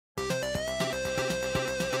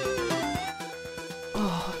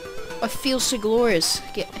I feel so glorious.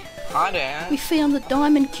 I don't. We found the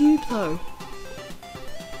diamond cube though.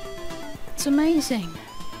 It's amazing.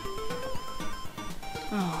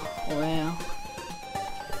 Oh, wow.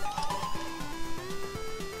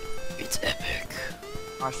 It's epic.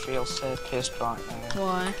 I feel so pissed right now.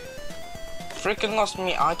 Why? Freaking lost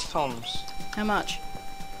me items. How much?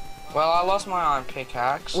 Well, I lost my iron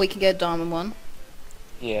pickaxe. We can get a diamond one.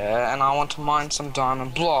 Yeah, and I want to mine some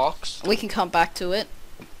diamond blocks. We can come back to it.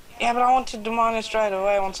 Yeah, but I wanted to mine it straight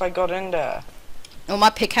away once I got in there. Well,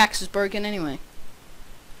 my pickaxe is broken anyway.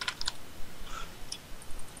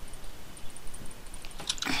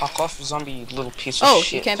 Fuck off, zombie, you little piece of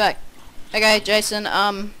shit. Oh, you came back. Okay, Jason,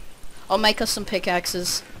 I'll make us some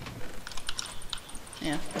pickaxes.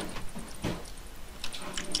 Yeah.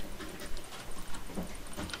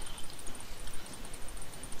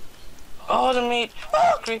 Oh, the meat.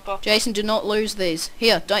 Oh, creeper. Jason, do not lose these.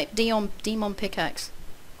 Here, demon pickaxe.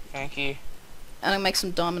 Thank you. And I'll make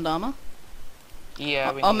some diamond armor.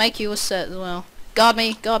 Yeah, I'll make you a set as well. Guard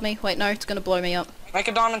me, guard me. Wait, no, it's gonna blow me up. Make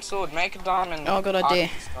a diamond sword, make a diamond. Oh, good idea.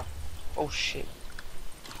 Oh, shit.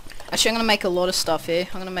 Actually, I'm gonna make a lot of stuff here.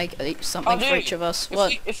 I'm gonna make something for each of us.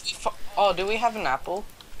 What? Oh, do we have an apple?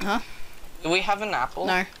 Huh? Do we have an apple?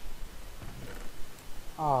 No.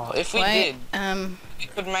 Oh, if we Wait, did, we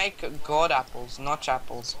could make god apples, notch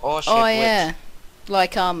apples, or shit. Oh, yeah.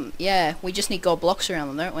 Like, yeah, we just need gold blocks around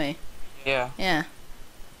them, don't we? Yeah. Yeah.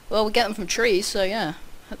 Well, we get them from trees, so yeah.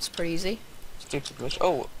 That's pretty easy. Stupid glitch.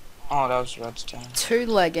 Oh, that was redstone. 2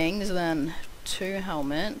 leggings, then 2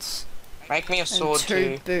 helmets. Make me a sword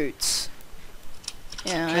and 2 boots.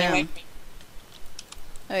 Yeah, I am.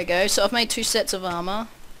 There we go. So I've made 2 sets of armor.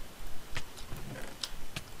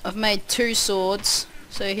 I've made 2 swords.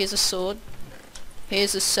 So here's a sword.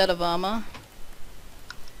 Here's a set of armor.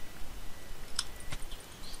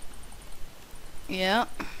 Yeah.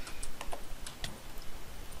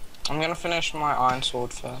 I'm gonna finish my iron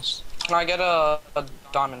sword first. Can I get a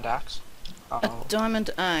diamond axe? A diamond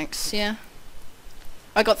axe, yeah.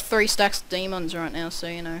 I got 3 stacks of demons right now, so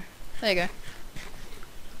you know. There you go.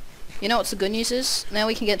 You know what's the good news is? Now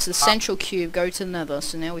we can get to the central cube, go to the nether.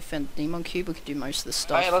 So now we found the demon cube, we can do most of the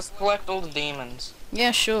stuff. Hey, let's collect all the demons.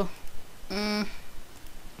 Yeah, sure.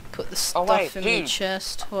 Put the stuff in the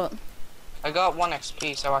chest. What? I got 1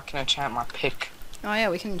 XP, so I can enchant my pick. Oh yeah,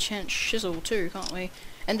 we can enchant chisel too, can't we?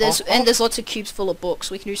 And there's lots of cubes full of books.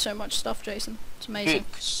 We can do so much stuff, Jason. It's amazing.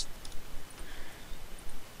 Books.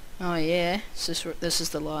 Oh yeah, this is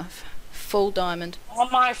the life. Full diamond. Oh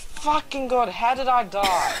my fucking god, how did I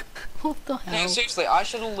die? What the hell? No, seriously, I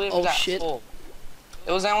should have lived that fall.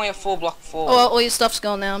 It was only a 4-block fall. Oh, well, all your stuff's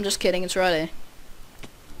gone now. I'm just kidding. It's right here.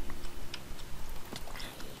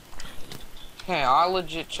 Yeah, I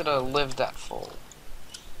legit should have lived that fall.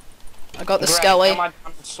 I got the skelly. My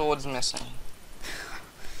diamond sword's missing.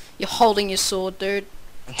 You're holding your sword, dude.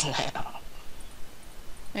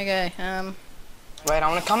 Okay, Wait, I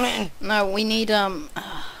wanna come in. No, we need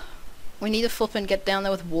to flip and get down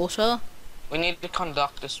there with water. We need to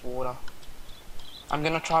conduct this water. I'm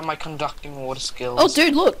gonna try my conducting water skills. Oh,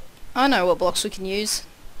 dude, look! I know what blocks we can use.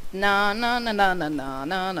 Na na na na na na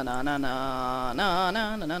na na na na na na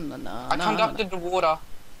na na na na. I conducted the water.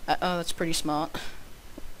 Oh, that's pretty smart.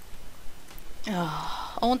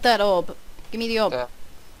 Oh, I want that orb. Give me the orb. Yeah.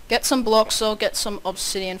 Get some blocks or get some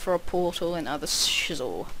obsidian for a portal and other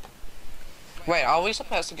shizzle. Wait, are we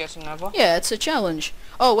supposed to get to Nether? Yeah, it's a challenge.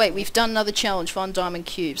 Oh wait, we've done another challenge. Find diamond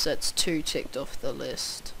cubes. That's 2 ticked off the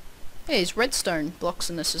list. Hey, there's redstone blocks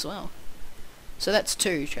in this as well. So that's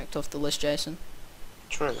 2 checked off the list, Jason.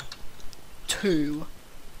 True. 2.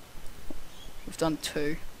 We've done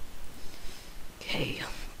 2. Okay.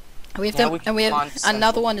 We have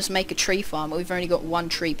another one is make a tree farm. But we've only got 1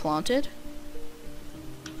 tree planted.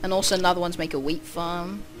 And also another one's make a wheat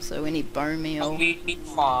farm. So we need bone meal. A wheat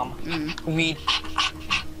farm. Wheat.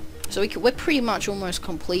 So we're pretty much almost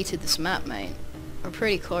completed this map, mate. We're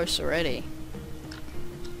pretty close already.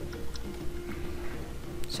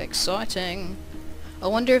 It's exciting. I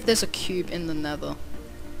wonder if there's a cube in the nether.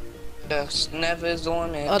 Yes, Nether's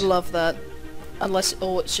on it. I'd love that. Unless,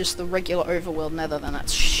 it's just the regular overworld nether, then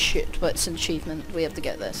that's shit. But it's an achievement. We have to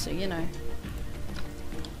get there, so you know.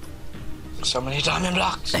 So many diamond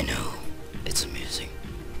blocks. I know. It's amusing.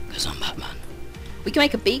 Because I'm Batman. We can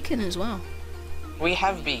make a beacon as well. We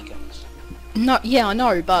have beacons. No, yeah, I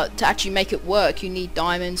know, but to actually make it work, you need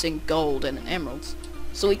diamonds and gold and emeralds.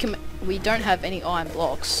 So we don't have any iron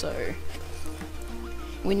blocks, so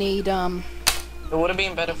we need It would have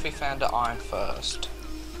been better if we found the iron first.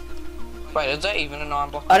 Wait, is there even an iron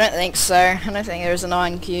block? I don't think so. I don't think there's an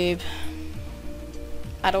iron cube.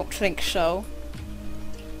 I don't think so.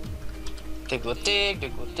 Dig, dig,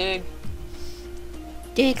 dig, dig.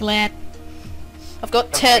 Dig, lad. I've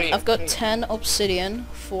got 10 obsidian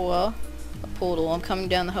for a portal. I'm coming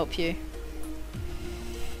down to help you.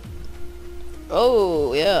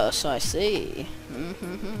 Oh, yes, I see.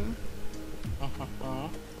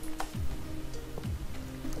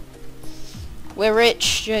 We're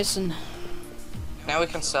rich, Jason. Now we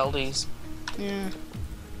can sell these. Yeah.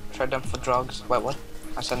 Trade them for drugs. Wait, what?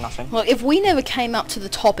 I said nothing. Well, if we never came up to the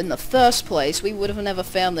top in the first place, we would have never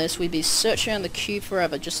found this. We'd be searching around the cube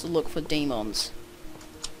forever just to look for demons.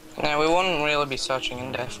 No, we wouldn't really be searching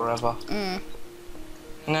in there forever.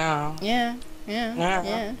 No. Yeah.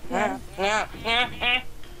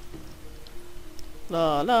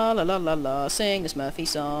 La la la la la la, sing this Murphy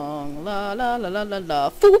song. La la la la la la,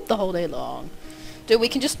 foop the whole day long. Dude, we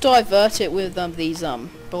can just divert it with these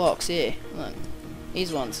blocks here. Look,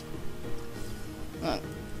 these ones. Look.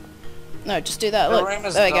 No, just do that. Look,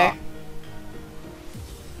 there we go.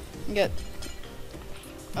 You get.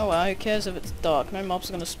 Oh well, who cares if it's dark? No mobs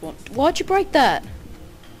are gonna spawn. Why'd you break that?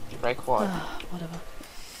 Break what? Whatever.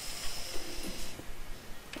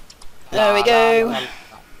 There we go.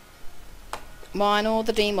 Mine all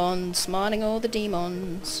the demons, mining all the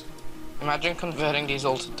demons. Imagine converting these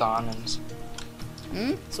all to diamonds.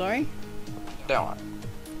 Sorry? Don't worry.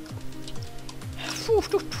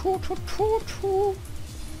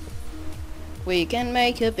 We can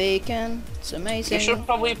make a beacon. It's amazing. You should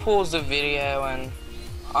probably pause the video and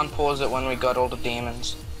unpause it when we got all the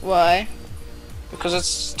demons. Why? Because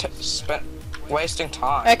it's wasting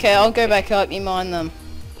time. Okay, I'll go back up, you mine them.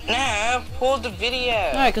 No, pause the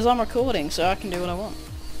video. No, because I'm recording, so I can do what I want.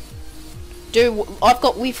 Dude,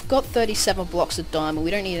 we've got 37 blocks of diamond.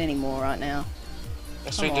 We don't need any more right now.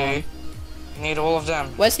 Yes, we do. We need all of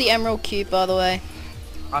them. Where's the emerald cube, by the way?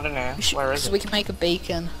 I don't know. Where is it? We can make a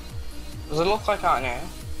beacon. Does it look like I know?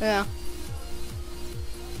 Yeah.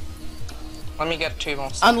 Let me get 2 more.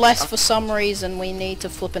 Unless for some reason we need to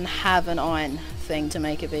flip and have an iron thing to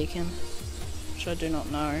make a beacon. Which I do not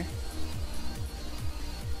know.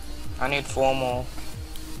 I need 4 more.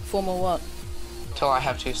 4 more what? Till I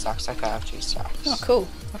have 2 stacks, like I have 2 stacks. Oh, cool.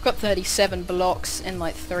 I've got 37 blocks and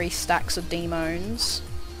like 3 stacks of demons.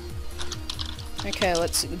 Okay,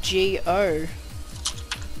 let's G-O.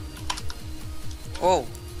 Oh.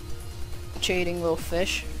 Cheating little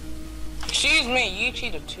fish. Excuse me, you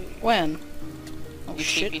cheated too. When? Oh you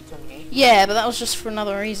shit. TP'd to me. Yeah, but that was just for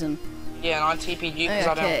another reason. Yeah, and I TP'd you because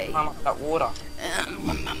I don't climb up that water.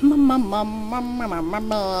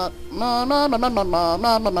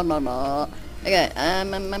 Okay,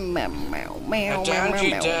 Now don't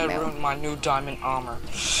you dare ruin my new diamond armor.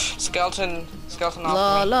 Skeleton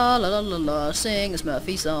la la la la la la, sing this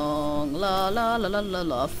Murphy song. La la la la la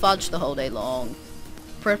la, fudge the whole day long.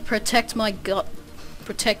 Protect my gut.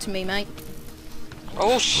 Protect me, mate.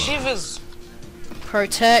 Oh, shivers.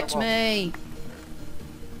 Protect me.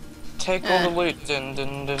 Take all the loot, dun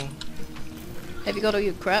dun dun. Have you got all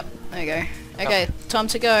your crap? There you go. Okay, time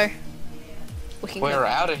to go. We're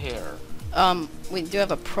out of here. We do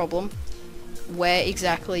have a problem. Where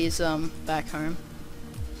exactly is back home?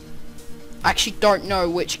 I actually don't know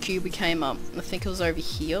which cube we came up. I think it was over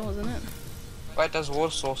here, wasn't it? Wait, there's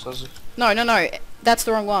water sources. No, no, no. That's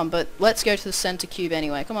the wrong one, but let's go to the center cube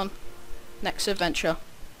anyway. Come on. Next adventure.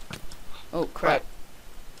 Oh, crap. Wait.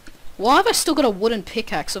 Why have I still got a wooden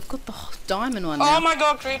pickaxe? I've got the diamond one now. Oh my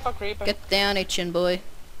god, creeper, creeper. Get down, itchin' boy.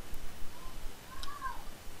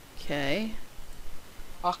 Okay.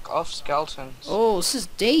 Fuck off, skeletons. Oh, this is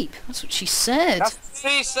deep. That's what she said. That's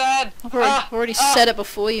what she said. I've already said it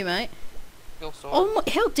before you, mate. Oh my,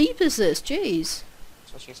 how deep is this? Jeez.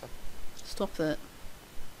 That's what she said. Stop that.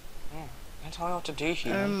 Yeah, don't tell me what to do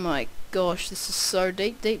here. Oh my gosh, this is so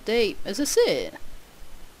deep, deep, deep. Is this it?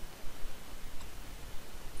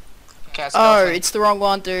 Okay, oh, it's the wrong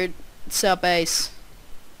one, dude. It's our base.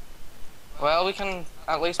 Well, we can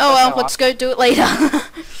at least... Oh well, let's go do it later.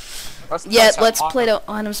 Let's plate our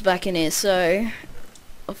items back in here. So,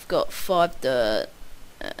 I've got 5 dirt.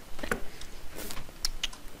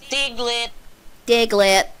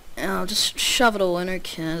 Diglet. I'll just shove it all in, who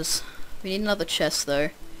cares. We need another chest though.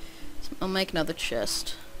 So I'll make another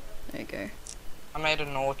chest. There you go. I made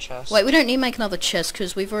an ore chest. Wait, we don't need to make another chest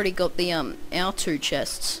because we've already got the our 2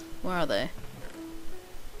 chests. Where are they?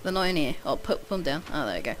 They're not in here. Oh, put them down. Oh,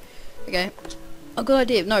 there you go. Okay. A good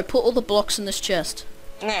idea. No, put all the blocks in this chest.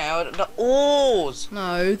 No, the ores.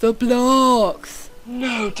 No, the blocks.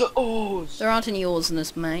 No, the ores. There aren't any ores in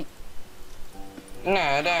this, mate.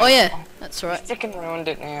 No, don't. Oh yeah, that's right. You freaking ruined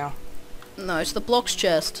it now. No, it's the blocks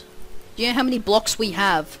chest. Do you know how many blocks we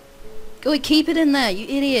have? Go, keep it in there, you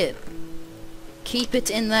idiot. Keep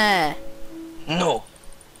it in there. No.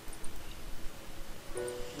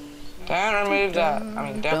 Don't remove that.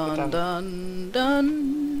 I mean, don't put that.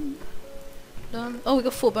 Done. Oh, we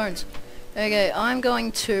got 4 bones. Okay, I'm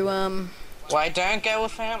going to, Wait, don't go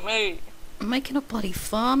without me. I'm making a bloody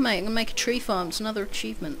farm, mate. I'm gonna make a tree farm. It's another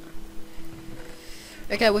achievement.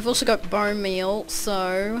 Okay, we've also got bone meal,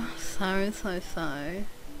 so. No,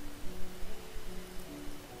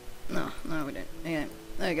 we don't. Okay,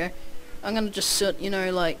 there we go. I'm gonna just sit, you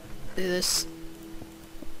know, like, do this.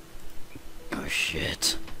 Oh,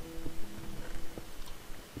 shit.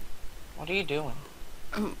 What are you doing?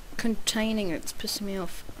 I'm containing it. It's pissing me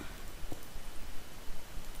off.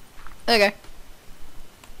 There we go.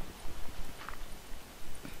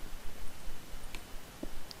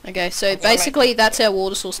 Okay, so basically that's our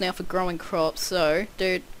water source now for growing crops, so,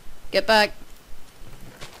 dude, get back.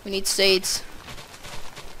 We need seeds.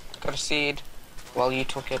 Got a seed. Well, you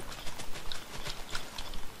took it.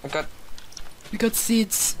 We got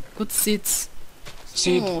seeds. Good seeds.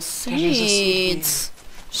 Seed. Oh, seeds.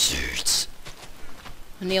 Seeds.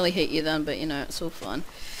 I nearly hit you then, but you know, it's all fun.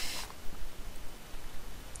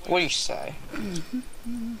 What do you say?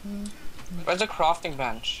 Where's the crafting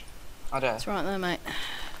bench? Oh, there. It's right there, mate.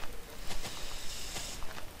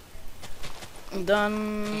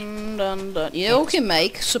 Done. You know, we can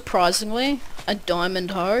make, surprisingly, a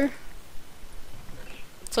diamond hoe.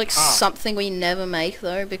 It's like something we never make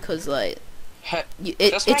though, because like,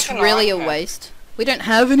 it's really a waste. We don't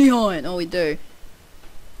have any iron. Oh, we do.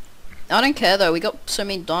 I don't care though, we got so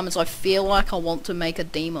many diamonds, I feel like I want to make a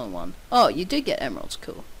demon one. Oh, you did get emeralds,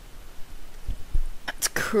 cool. That's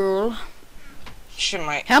cool. How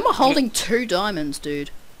am I holding 2 diamonds,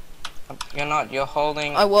 dude? You're not, you're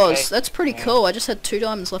holding... I was, that's pretty cool, I just had 2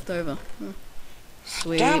 diamonds left over.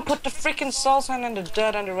 Sweet. Don't put the freaking soul sand and the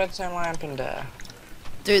dirt and the redstone lamp in there.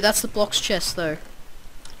 Dude, that's the blocks chest though.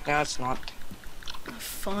 No, it's not.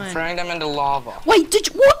 Fine. I'm throwing them in the lava. Wait, did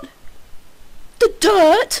you... What? The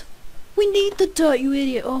dirt? We need the dirt, you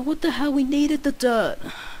idiot. Oh, what the hell? We needed the dirt.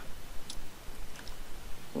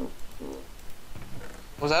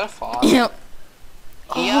 Was that a fire? Yep.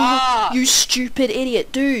 Yeah. Oh, you stupid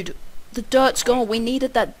idiot. Dude, the dirt's gone. We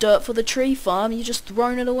needed that dirt for the tree farm. You just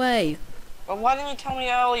thrown it away. Well, why didn't you tell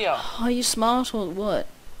me earlier? Are you smart or what?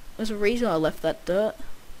 There's a reason I left that dirt.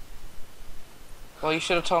 Well, you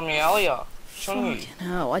should have told me earlier. Shouldn't you?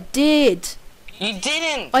 No, I did. You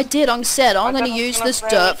didn't. I did. I said I'm going to use this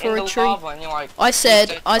dirt for a tree. Like, I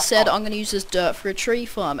said I'm going to use this dirt for a tree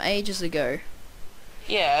farm ages ago.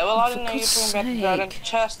 Yeah, well, I didn't know you were talking about the dirt in the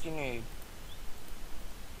chest you need.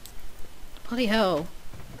 Bloody hell.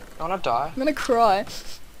 You wanna die? I'm gonna cry.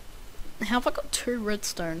 How have I got 2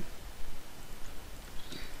 redstone?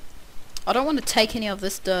 I don't want to take any of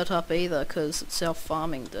this dirt up either, because it's our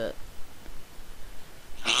farming dirt.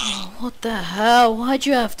 Oh, what the hell? Why'd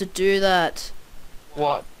you have to do that?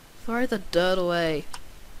 What? Throw the dirt away.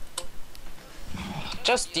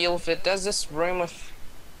 Just deal with it. There's this room with...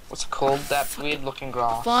 What's it called? That weird looking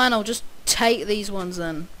grass. Fine, I'll just take these ones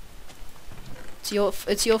then.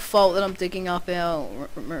 It's your fault that I'm digging up our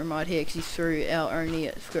room right here, because you threw our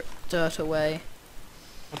only dirt away.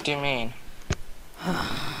 What do you mean?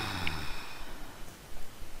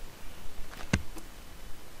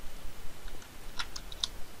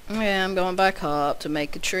 Yeah, I'm going back up to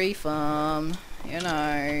make a tree farm, you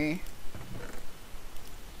know.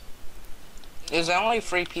 There's only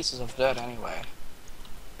 3 pieces of dirt anyway.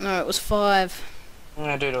 No, it was 5.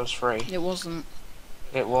 No, dude, it was 3. It wasn't.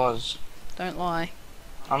 It was. Don't lie.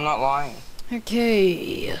 I'm not lying.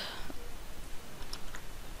 Okay.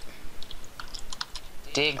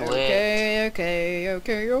 Dig lit. Okay. You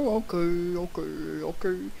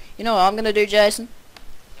know what I'm gonna do, Jason?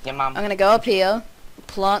 Yeah, Mum. I'm gonna go up here,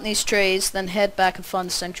 plant these trees, then head back and find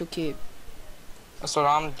the central cube. That's what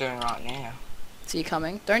I'm doing right now. So you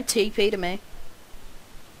coming? Don't TP to me.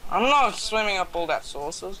 I'm not swimming up all that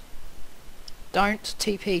sources. Don't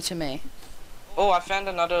TP to me. Oh, I found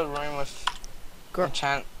another room with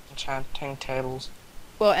enchanting tables.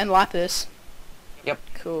 Well, and lapis. Yep.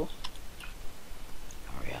 Cool.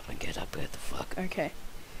 Hurry up and get up, get the fuck. Okay.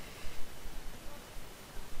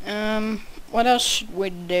 What else should we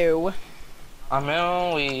do? I'm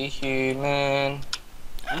only human.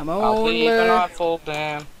 I'm I'll only... leave and I fall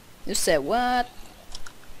down. You said what?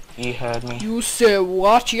 You heard me. You said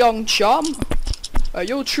what, young chum? Are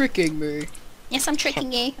you tricking me? Yes, I'm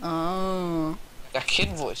tricking you. Oh. That kid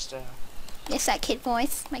voice there. Yes, that kid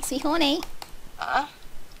voice makes me horny. Huh?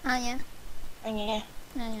 Oh yeah. Oh yeah.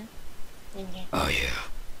 Oh yeah. Oh yeah.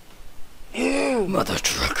 You mother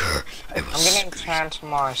trucker. I'm gonna enchant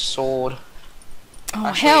my sword. Oh,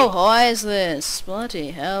 actually, how high is this?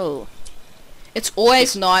 Bloody hell. It's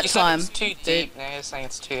always You night said time. it's too deep, now you're saying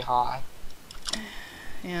it's too high.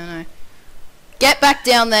 Yeah, I know. Get back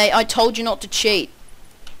down there. I told you not to cheat.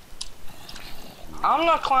 I'm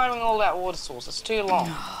not climbing all that water source, it's too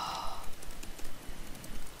long.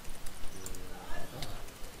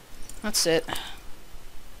 That's it.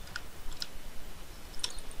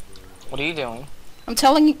 What are you doing? I'm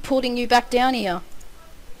putting you back down here.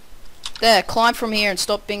 There, climb from here and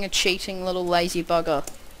stop being a cheating little lazy bugger.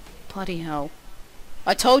 Bloody hell.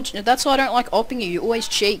 I told you, that's why I don't like opping you. You always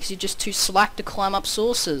cheat because you're just too slack to climb up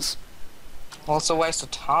sources. Well, it's a waste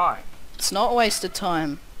of time. It's not a waste of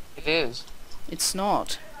time. It is. It's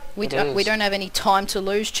not. We It is. don't have any time to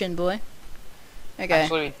lose, Chin Boy. Okay.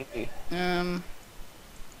 Actually, we do.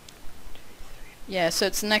 Yeah, so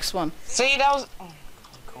it's the next one. See, that was... Oh,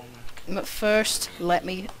 cool, man. But first, let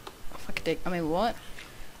me... I mean, what?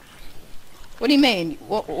 What do you mean?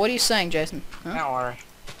 What are you saying, Jason? Huh? Don't worry.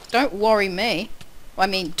 Don't worry me. I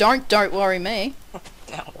mean, don't worry me.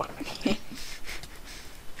 Don't worry.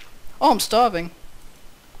 Oh, I'm starving.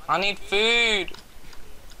 I need food.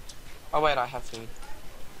 Oh wait, I have food.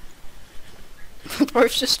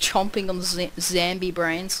 Bro's just chomping on Zambi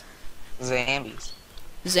brains. Zambies.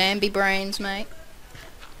 Zambi brains, mate.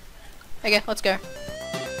 Okay, let's go.